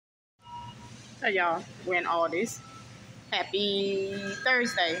Hey y'all, we're in Aldi's. Happy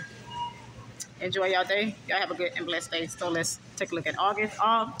Thursday. Enjoy y'all day. Y'all have a good and blessed day. So let's take a look at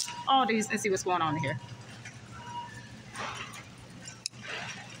Aldi's and see what's going on here.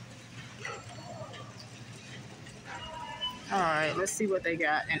 All right, let's see what they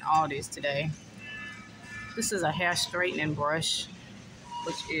got in Aldi's today. This is a hair straightening brush,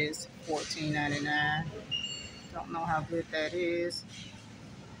 which is $14.99. Don't know how good that is.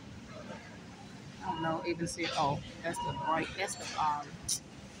 I don't know. Even see. Oh, that's the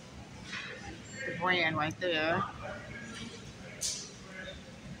brand right there.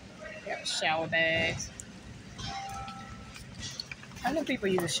 Got shower bags. I know people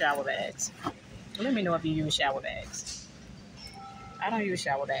use shower bags. Let me know if you use shower bags. I don't use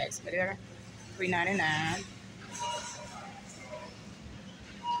shower bags, but they're $3.99.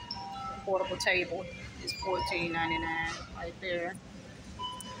 Portable table is $14.99 right there.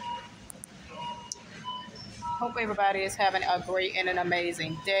 Hope everybody is having a great and an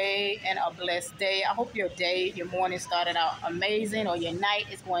amazing day and a blessed day. I hope your day, your morning started out amazing, or your night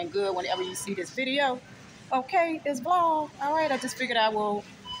is going good whenever you see this video. Okay, this vlog. All right, I just figured I will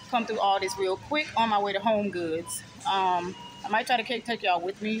come through all this real quick on my way to Home Goods. I might try to take y'all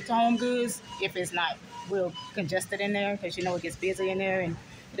with me to Home Goods if it's not real congested in there, because you know it gets busy in there and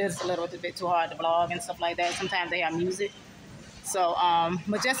it is a little bit too hard to vlog and stuff like that. Sometimes they have music. So,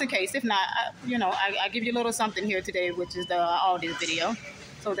 but just in case, if not, I give you a little something here today, which is the Aldi video.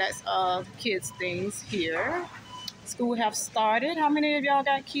 So that's kids things here. School have started. How many of y'all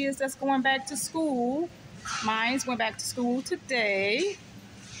got kids that's going back to school? Mine's went back to school today.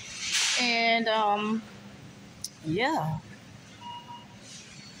 And, yeah.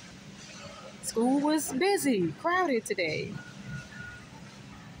 School was busy, crowded today.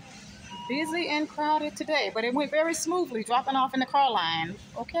 Busy and crowded today, but it went very smoothly, dropping off in the car line.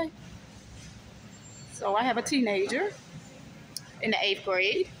 Okay. So I have a teenager in the 8th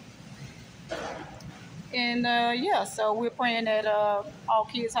grade. And yeah, so we're praying that all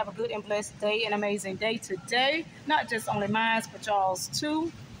kids have a good and blessed day, an amazing day today. Not just only mine, but y'all's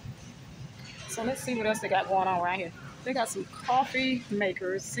too. So let's see what else they got going on right here. They got some coffee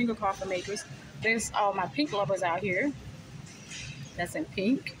makers, single coffee makers. There's all my pink lovers out here. That's in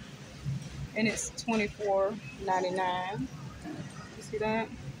pink. And it's $24.99. You see that?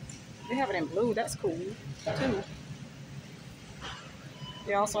 They have it in blue. That's cool, too.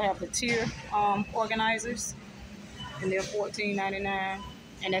 They also have the tier organizers, and they're $14.99.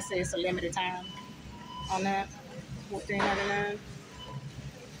 And that says a limited time on that. $14.99.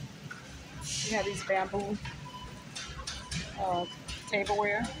 You have these bamboo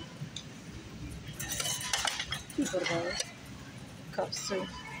tableware. Cute little bowls. Cups, too.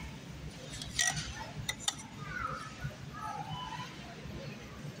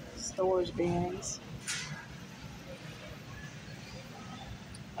 Storage bins.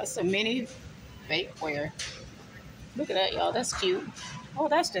 That's a mini bakeware. Look at that, y'all. That's cute. Oh,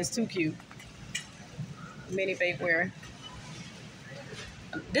 that's just too cute. Mini bakeware.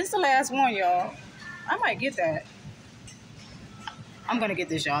 This is the last one, y'all. I might get that. I'm going to get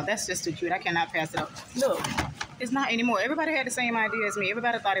this, y'all. That's just too cute. I cannot pass it up. Look, it's not anymore. Everybody had the same idea as me.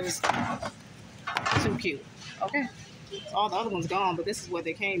 Everybody thought it was too cute. Okay. So all the other ones gone, but this is what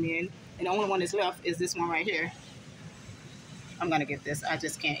they came in. And the only one that's left is this one right here. I'm going to get this. I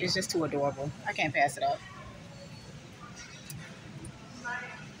just can't. It's just too adorable. I can't pass it up.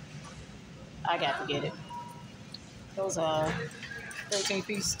 I got to get it. Those are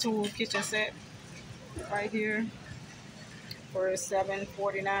 13-piece tool kitchen set right here for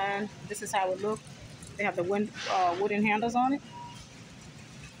 $7.49. This is how it looks. They have the wooden handles on it.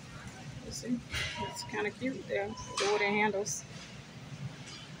 See, it's kind of cute there, the wooden handles.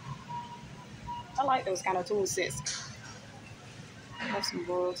 I like those kind of tool sets. I have some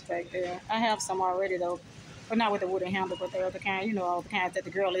rugs back there. I have some already though, but not with the wooden handle, but the other kind, you know, all the kinds that the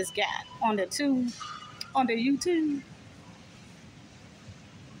girl has got on the YouTube.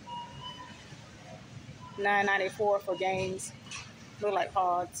 $9.94 for games. Look like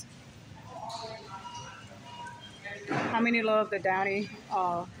pods. How many love the Downy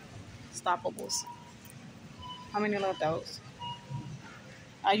stoppables? How many love those?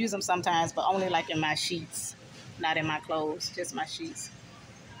 I use them sometimes, but only like in my sheets, not in my clothes, just my sheets.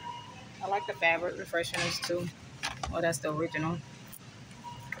 I like the fabric refresheners too. Oh, that's the original.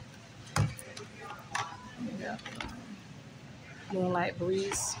 Yeah. Moonlight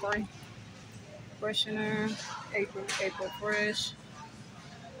Breeze spray freshener, April Fresh.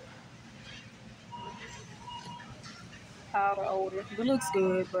 Powder odor. It looks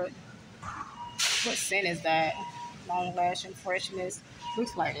good, but what scent is that? Long lasting freshness.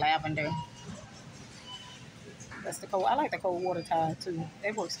 Looks like lavender. That's the cold. I like the cold water tide too.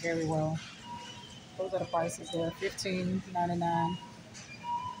 It works very well. Those are the prices there. $15.99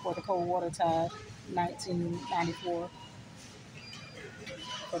 for the cold water tide. $19.94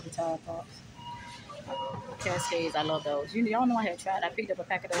 for the Tide Pops. Cascades, I love those. Y'all know I had tried. I picked up a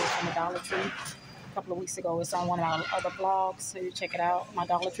pack of those from the Dollar Tree a couple of weeks ago. It's on one of my other blogs, so you check it out. My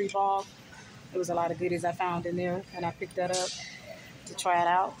Dollar Tree blog. There was a lot of goodies I found in there, and I picked that up to try it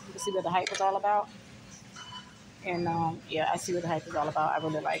out to see what the hype was all about. And yeah, I see what the hype is all about. I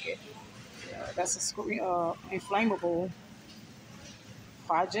really like it. That's a screen, inflammable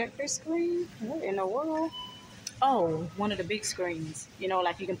projector screen. What in the world? Oh, one of the big screens. You know,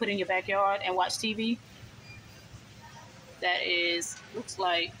 like you can put in your backyard and watch TV. That is, looks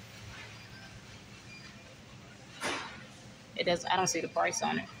like, it does. I don't see the price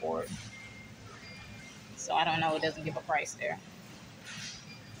on it for it. So I don't know. It doesn't give a price there.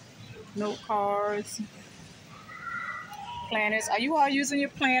 Note cards. Planners. Are you all using your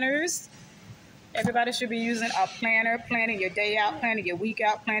planners? Everybody should be using a planner, planning your day out, planning your week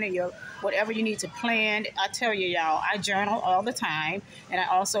out, planning your whatever you need to plan. I tell you, y'all, I journal all the time, and I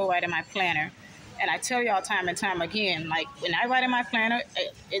also write in my planner. And I tell y'all time and time again, like when I write in my planner,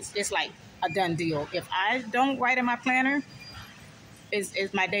 it's like a done deal. If I don't write in my planner,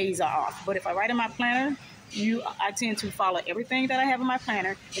 is my days are off. But if I write in my planner, I tend to follow everything that I have in my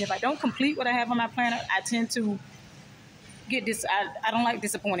planner. And if I don't complete what I have in my planner, I tend to get this. I don't like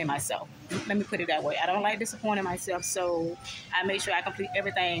disappointing myself. Let me put it that way. I don't like disappointing myself, so I make sure I complete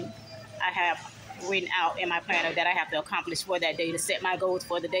everything I have written out in my planner that I have to accomplish for that day, to set my goals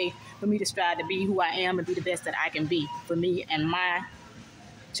for the day, for me to strive to be who I am and be the best that I can be for me and my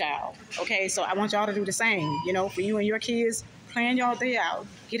child. Okay, so I want y'all to do the same. You know, for you and your kids, plan y'all day out,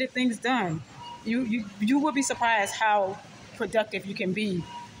 get it things done. You will be surprised how productive you can be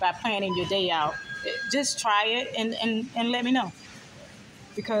by planning your day out. Just try it and let me know,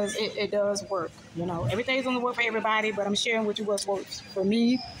 because it does work. You know, everything's gonna work for everybody, but I'm sharing with you what works for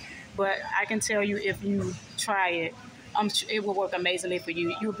me. But I can tell you, if you try it, it will work amazingly for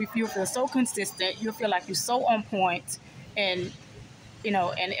you. You'll feel so consistent. You'll feel like you're so on point, and you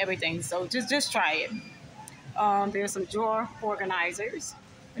know, and everything. So just try it. There's some drawer organizers,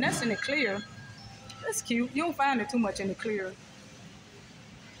 and that's in the clear. That's cute. You don't find it too much in the clear.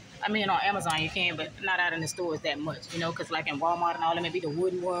 I mean, on Amazon you can, but not out in the stores that much, you know, because like in Walmart and all, it may be the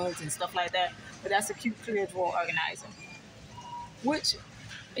wooden ones and stuff like that. But that's a cute clear drawer organizer. Which,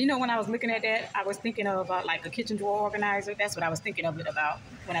 you know, when I was looking at that, I was thinking of like a kitchen drawer organizer. That's what I was thinking of it about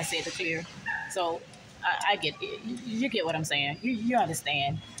when I said the clear. So I get it. You get what I'm saying. You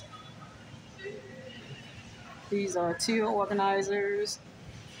understand. These are teal organizers.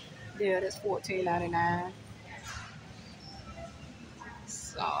 Yeah, that's $14.99.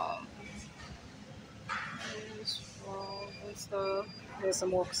 So, stuff. There's some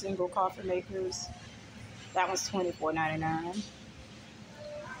more single coffee makers. That one's $24.99.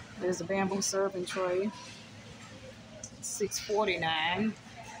 There's a bamboo serving tray. $6.49.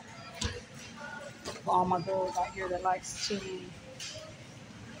 For all my girls out here that likes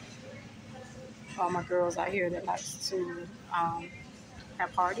to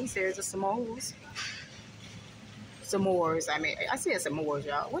have parties. There's a s'mores. S'mores. I mean, I said s'mores,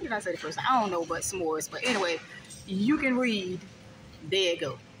 y'all. What did I say the first time? I don't know, but s'mores. But anyway, you can read. There you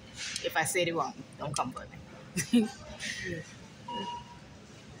go. If I said it wrong, don't come for me.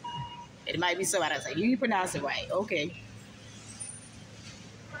 It might be somebody else. You pronounce it right. Okay.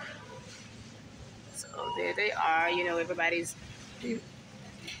 So there they are. You know, everybody's...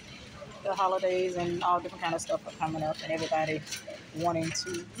 The holidays and all different kind of stuff are coming up, and everybody wanting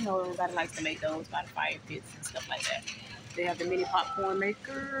to, you know, everybody likes to make those by the fire pits and stuff like that. They have the mini popcorn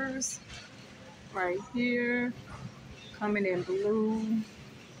makers right here, coming in blue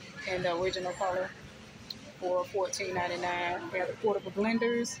and the original color for $14.99. They have the portable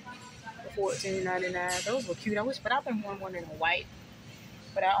blenders for $14.99. Those were cute. But I've been wanting one in white,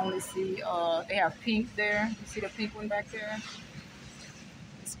 but I only see they have pink there. You see the pink one back there?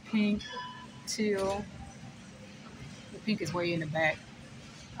 It's pink, teal. The pink is way in the back.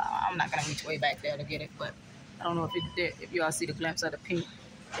 I'm not gonna reach way back there to get it, but I don't know if you all see the glimpse of the pink.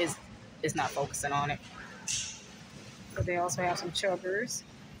 It's not focusing on it. But they also have some chuggers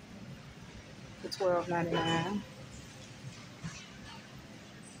for $12.99.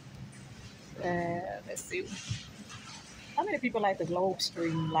 Let's see. How many people like the globe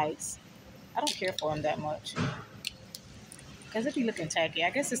stream lights? I don't care for them that much, because it be looking tacky.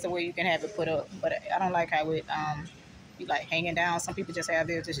 I guess it's the way you can have it put up, but I don't like how it be like hanging down. Some people just have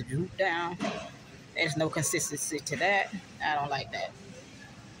theirs just droop down. There's no consistency to that. I don't like that.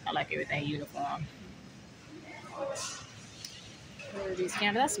 I like everything uniform. What are these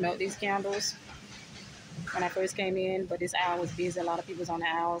candles? I smelled these candles when I first came in, but this aisle was busy. A lot of people was on the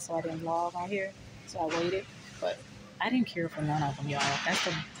aisle, so I didn't vlog on here. So I waited. But I didn't care for none of them, y'all. That's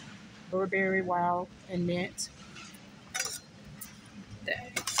the Burberry Wild and Mint. The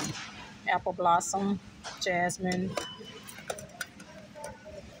Apple Blossom, Jasmine.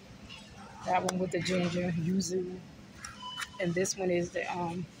 That one with the ginger, yuzu. And this one is the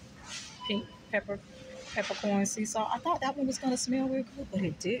pink peppercorn sea salt. I thought that one was gonna smell real good, but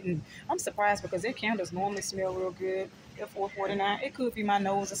it didn't. I'm surprised because their candles normally smell real good. They're $4.49. It could be my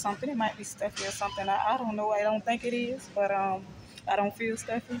nose or something. It might be stuffy or something. I don't know. I don't think it is, but I don't feel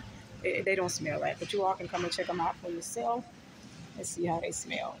stuffy. They don't smell right. But you all can come and check them out for yourself and see how they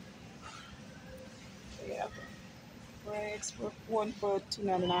smell. Yeah, rags for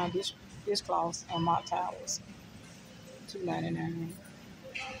 $2.99. Dishcloths and mop towels, $2.99.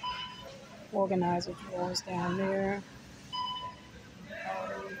 Organizer drawers down there.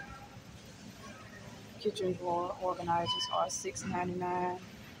 Kitchen drawer organizers are $6.99.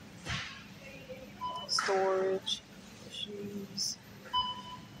 Storage, shoes,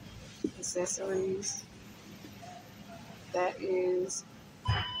 accessories. That is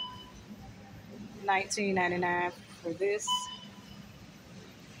 $19.99 for this.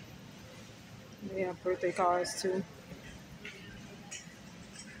 We have birthday cards too.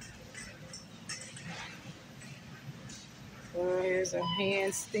 Here's a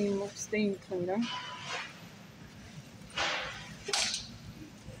hand steam cleaner.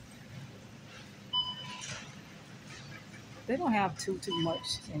 They don't have too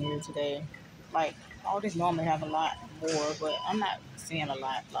much in here today. Like all these normally have a lot more, but I'm not seeing a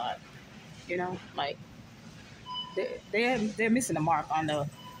lot. You know, like they're missing the mark on the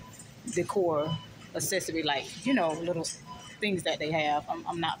decor accessory, like little things that they have.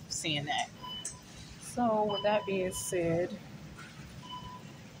 I'm not seeing that. So with that being said,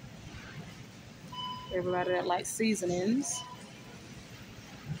 everybody that likes seasonings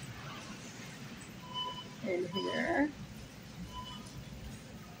in here.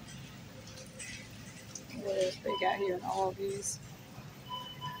 What else they got here in all these?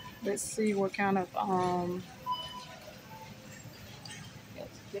 Let's see what kind of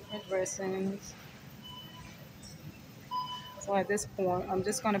different dressings. So at this point, I'm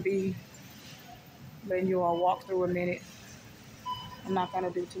just gonna be letting you all walk through a minute. I'm not gonna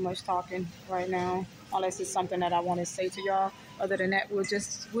do too much talking right now, unless it's something that I want to say to y'all. Other than that, we'll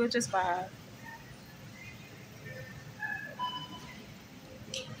just vibe.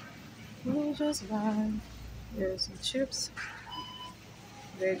 We'll just vibe. There's some chips,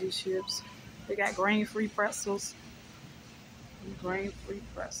 veggie chips. They got grain-free pretzels. Grain-free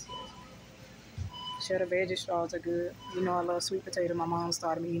pretzels. Cheddar veggie straws are good. You know I love sweet potato. My mom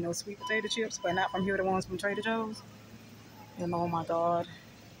started me, sweet potato chips, but not from here, the ones from Trader Joe's. And oh my God,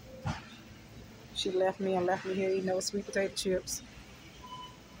 she left me here eating those sweet potato chips.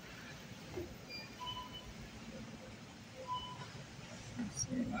 Let's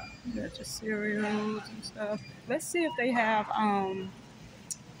see, got your cereals and stuff. Let's see if they have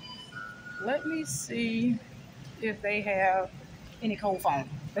let me see if they have any cold foam.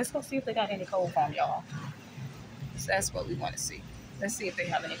 Let's go see if they got any cold foam, y'all. So that's what we want to see. Let's see if they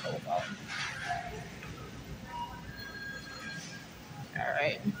have any cold foam. All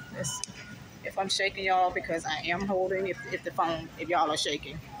right. Let's see. If I'm shaking y'all, because I am holding, if y'all are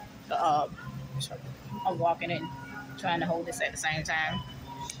shaking. I'm walking and trying to hold this at the same time.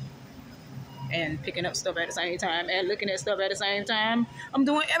 And picking up stuff at the same time and looking at stuff at the same time. I'm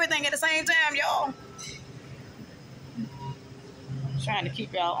doing everything at the same time, y'all. Trying to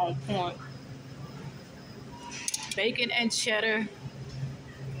keep y'all on point. Bacon and cheddar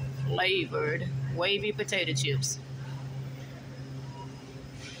flavored wavy potato chips.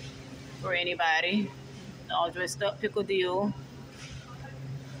 For anybody. All dressed up pickle deal.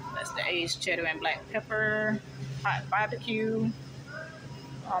 That's the aged cheddar and black pepper. Hot barbecue.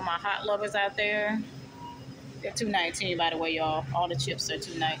 All my hot lovers out there. They're $2.19, by the way, y'all. All the chips are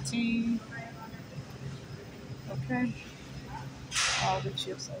 $2.19. Okay. All the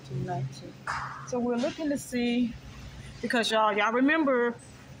chips are $2.19. So we're looking to see, because y'all remember,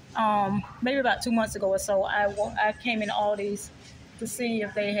 maybe about 2 months ago or so, I came in Aldi's to see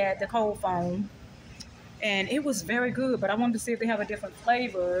if they had the cold foam, and it was very good. But I wanted to see if they have a different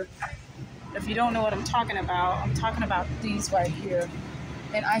flavor. If you don't know what I'm talking about these right here.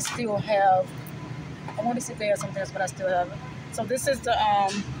 And I still have, I want to see if they have something else, but I still have it. So this is the,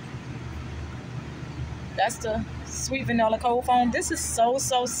 that's the sweet vanilla cold foam. This is so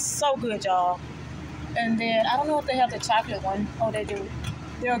good, y'all. And then, I don't know if they have the chocolate one. Oh, they do.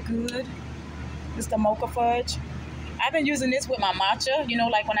 They're good. It's the mocha fudge. I've been using this with my matcha. You know,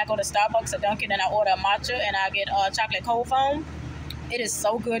 like when I go to Starbucks or Dunkin' and I order a matcha and I get chocolate cold foam. It is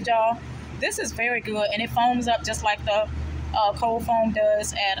so good, y'all. This is very good, and it foams up just like the cold foam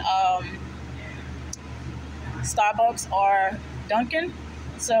does at Starbucks or Dunkin'.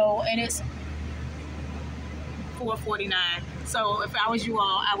 So, and it's $4.49. So if I was you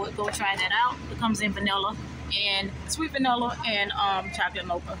all, I would go try that out. It comes in vanilla and sweet vanilla and chocolate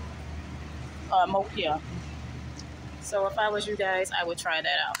mocha. Yeah. So if I was you guys, I would try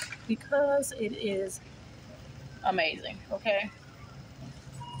that out because it is amazing. Okay.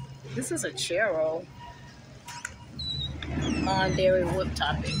 This is a churro non-dairy whipped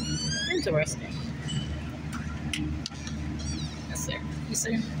topping. Interesting. Let's see. You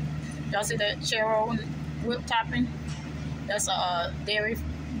see? Y'all see that churro whipped topping? That's a dairy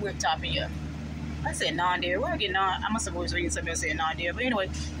whipped topping, yeah. I said non-dairy. Where I get non? I must have always read something that said non-dairy. But anyway,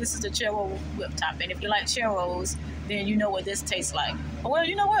 this is the churro whipped topping. If you like churros, then you know what this tastes like. Well,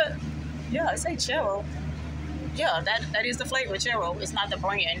 you know what? Yeah, it say churro. Yeah, that is the flavor churro. It's not the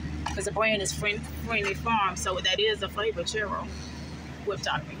brand because the brand is Friendly Farm, so that is the flavor churro whipped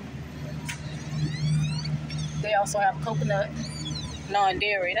topping. They also have coconut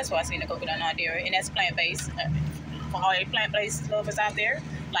non-dairy. That's why I seen the coconut non-dairy, and that's plant-based. For all you plant-based lovers out there,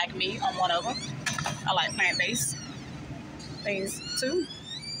 like me, I'm one of them. I like plant-based things too.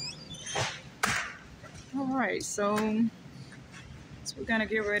 All right, so we're gonna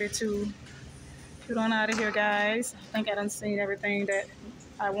get ready to get on out of here, guys. I think I done seen everything that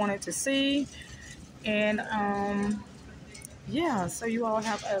I wanted to see, and yeah. So you all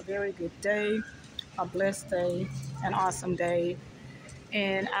have a very good day, a blessed day, an awesome day,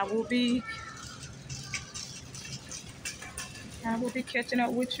 and I will be catching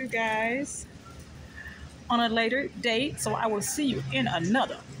up with you guys on a later date. So I will see you in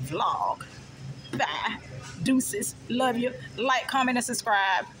another vlog. Bye. Deuces. Love you. Like, comment, and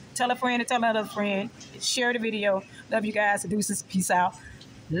subscribe. Tell a friend to tell another friend. Share the video. Love you guys. Deuces. Peace out.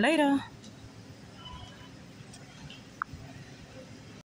 Later.